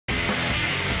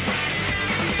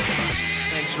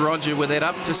Thanks, Roger, with that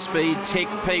up-to-speed tech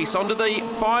piece. On to the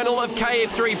final of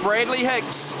KF3, Bradley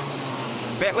Hicks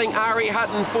battling Ari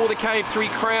Hutton for the KF3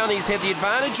 crown. He's had the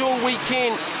advantage all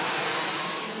weekend.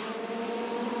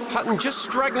 Hutton just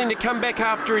struggling to come back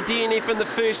after a DNF in the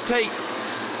first heat.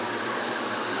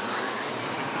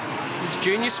 These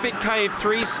junior spec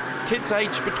KF3s, kids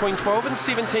aged between 12 and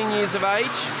 17 years of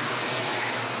age.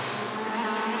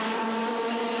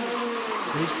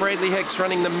 Here's Bradley Hicks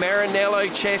running the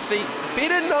Maranello chassis,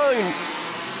 better known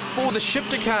for the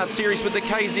shifter kart series with the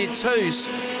KZ2s,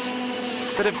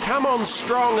 but have come on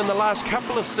strong in the last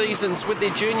couple of seasons with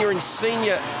their junior and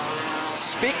senior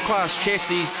spec class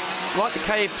chassis, like the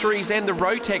KF3s and the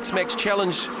Rotax Max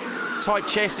Challenge type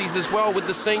chassis as well with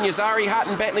the seniors. Ari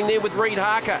Hutton battling there with Reid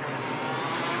Harker.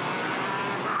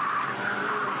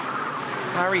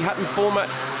 Ari Hutton, former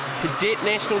cadet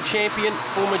national champion,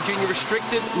 former junior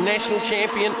restricted national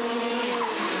champion,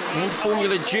 and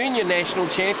Formula Junior national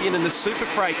champion in the Super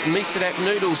Freight Mesadap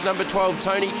Noodles number 12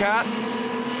 Tony Kart.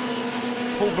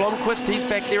 Paul Blomqvist, he's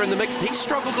back there in the mix. He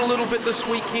struggled a little bit this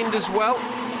weekend as well.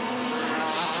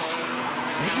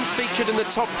 Hasn't featured in the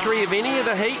top 3 of any of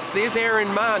the heats. There's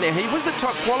Aaron Marr. Now, he was the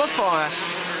top qualifier,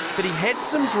 but he had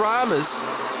some dramas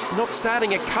not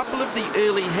starting a couple of the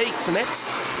early heats, and that's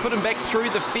put him back through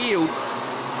the field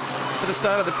for the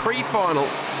start of the pre-final,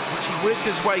 which he worked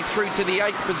his way through to the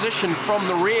 8th position from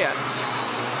the rear.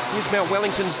 Here's Mount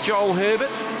Wellington's Joel Herbert.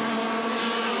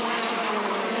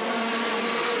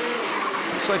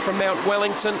 Also from Mount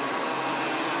Wellington,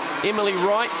 Emily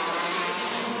Wright.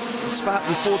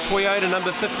 Spartan 4 Toyota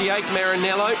number 58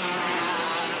 Maranello.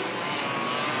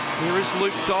 Here is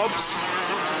Luke Dobbs.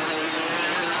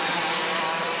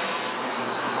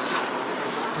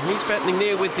 And he's battling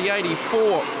there with the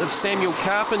 84 of Samuel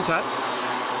Carpenter.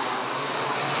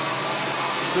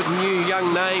 Some good new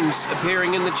young names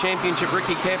appearing in the championship.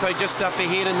 Ricky Capo just up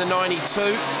ahead in the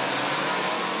 92.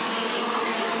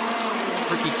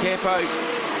 Ricky Capo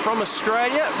from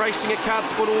Australia, racing at Kart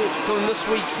Auckland this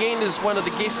weekend, is one of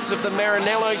the guests of the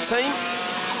Maranello team.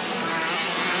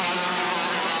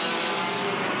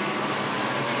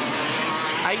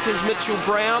 Eight is Mitchell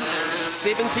Brown,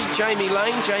 70 Jamie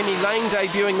Lane. Jamie Lane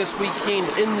debuting this weekend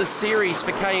in the series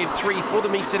for KF3 for the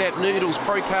Mesadap Noodles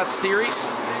Pro Kart Series.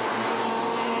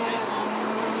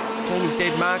 Jamie's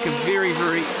dad Mark, a very,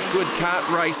 very good kart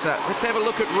racer. Let's have a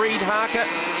look at Reid Harker.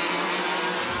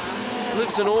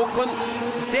 Lives in Auckland.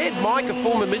 His dad, Mike, a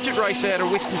former midget racer out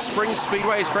of Western Springs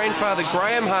Speedway. His grandfather,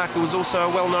 Graham Harker, was also a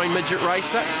well-known midget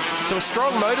racer. So a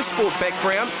strong motorsport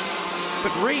background.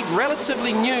 But Reid,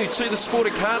 relatively new to the sport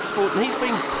of kart sport, and he's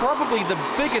been probably the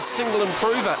biggest single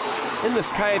improver in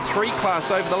this KF3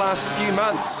 class over the last few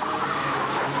months.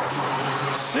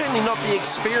 Certainly not the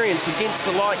experience against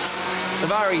the likes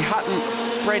of Ari Hutton,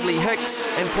 Bradley Hicks,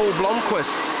 and Paul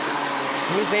Blomqvist.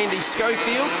 Here's Andy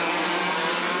Schofield.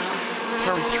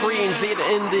 Current 3NZ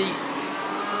in the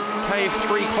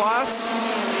KF3 class.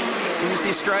 Here's the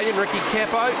Australian Ricky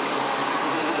Capo.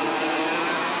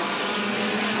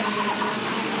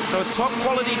 So a top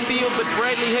quality field, but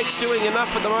Bradley Hicks doing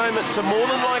enough at the moment to more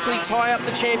than likely tie up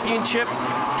the championship.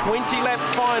 20-lap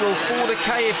final for the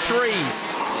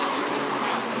KF3s.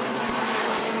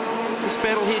 This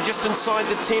battle here just inside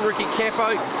the 10, Ricky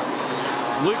Capo,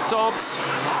 Luke Dobbs,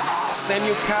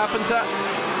 Samuel Carpenter.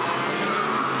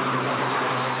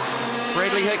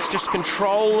 Bradley Hicks just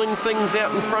controlling things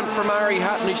out in front from Ari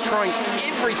Hutton, who's trying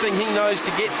everything he knows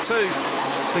to get to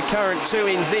the current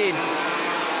 2NZ.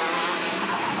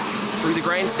 Through the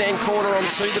grandstand corner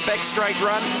onto the back straight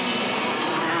run.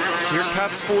 Here at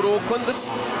Kart Auckland, this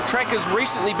track has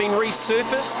recently been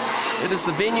resurfaced. It is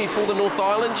the venue for the North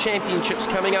Island Championships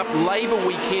coming up Labour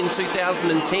Weekend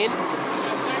 2010.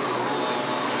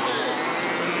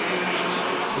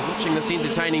 So watching this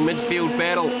entertaining midfield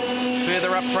battle.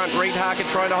 Further up front, Reid Harker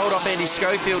trying to hold off Andy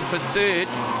Schofield for third.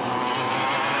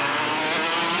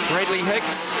 Bradley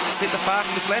Hicks set the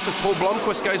fastest lap as Paul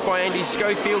Blomqvist goes by Andy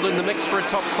Schofield in the mix for a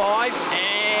top 5.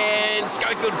 And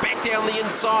Schofield back down the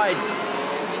inside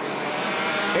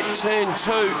at turn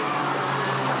 2.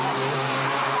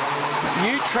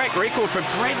 New track record for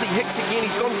Bradley Hicks again.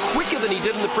 He's gone quicker than he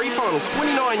did in the pre-final,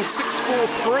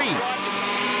 29.643.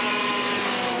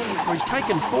 So he's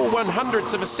taken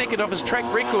 4/100ths of a second off his track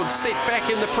record set back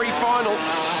in the pre-final.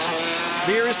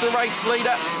 There is the race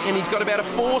leader, and he's got about a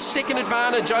 4-second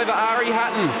advantage over Ari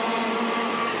Hutton.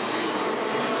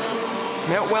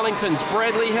 Mount Wellington's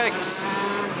Bradley Hicks.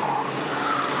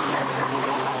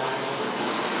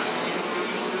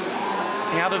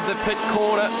 Out of the pit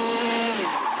corner,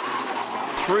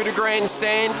 through to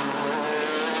grandstand,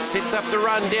 sets up the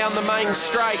run down the main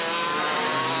straight.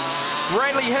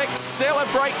 Bradley Hicks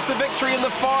celebrates the victory in the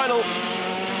final.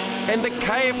 And the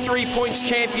KF3 Points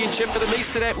Championship for the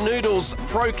Misadap Noodles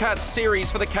Pro Kart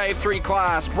Series for the KF3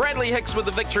 class. Bradley Hicks with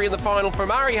the victory in the final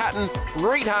from Ari Hutton,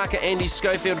 Reid Harker, Andy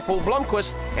Schofield, Paul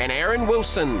Blomqvist and Aaron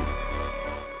Wilson.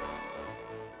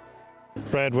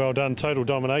 Brad, well done. Total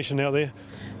domination out there.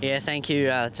 Yeah, thank you.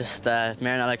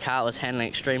 Maranello Kart was handling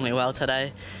extremely well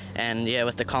today. And yeah,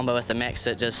 with the combo with the Max,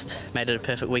 it just made it a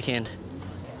perfect weekend.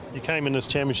 You came in this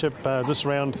championship this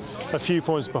round a few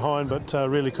points behind, but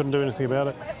really couldn't do anything about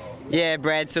it. Yeah,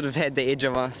 Brad sort of had the edge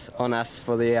of on us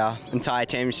for the entire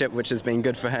championship, which has been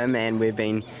good for him, and we've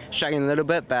been struggling a little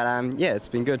bit, but yeah, it's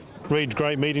been good. Reid,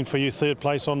 great meeting for you, third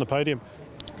place on the podium.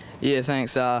 Yeah,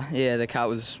 thanks. Yeah, the kart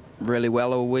was really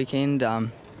well all weekend.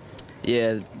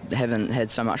 Yeah, haven't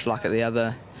had so much luck at the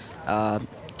other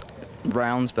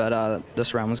rounds, but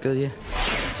this round was good, yeah.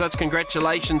 So it's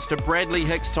congratulations to Bradley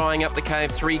Hicks tying up the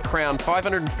KF3 crown,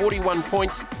 541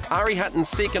 points. Ari Hutton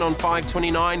second on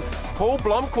 529. Paul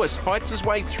Blomqvist fights his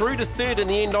way through to third in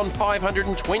the end on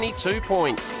 522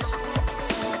 points.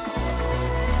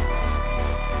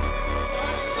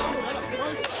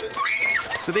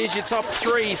 So there's your top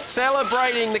three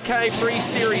celebrating the KF3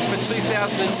 series for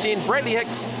 2010. Bradley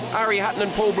Hicks, Ari Hutton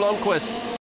and Paul Blomqvist.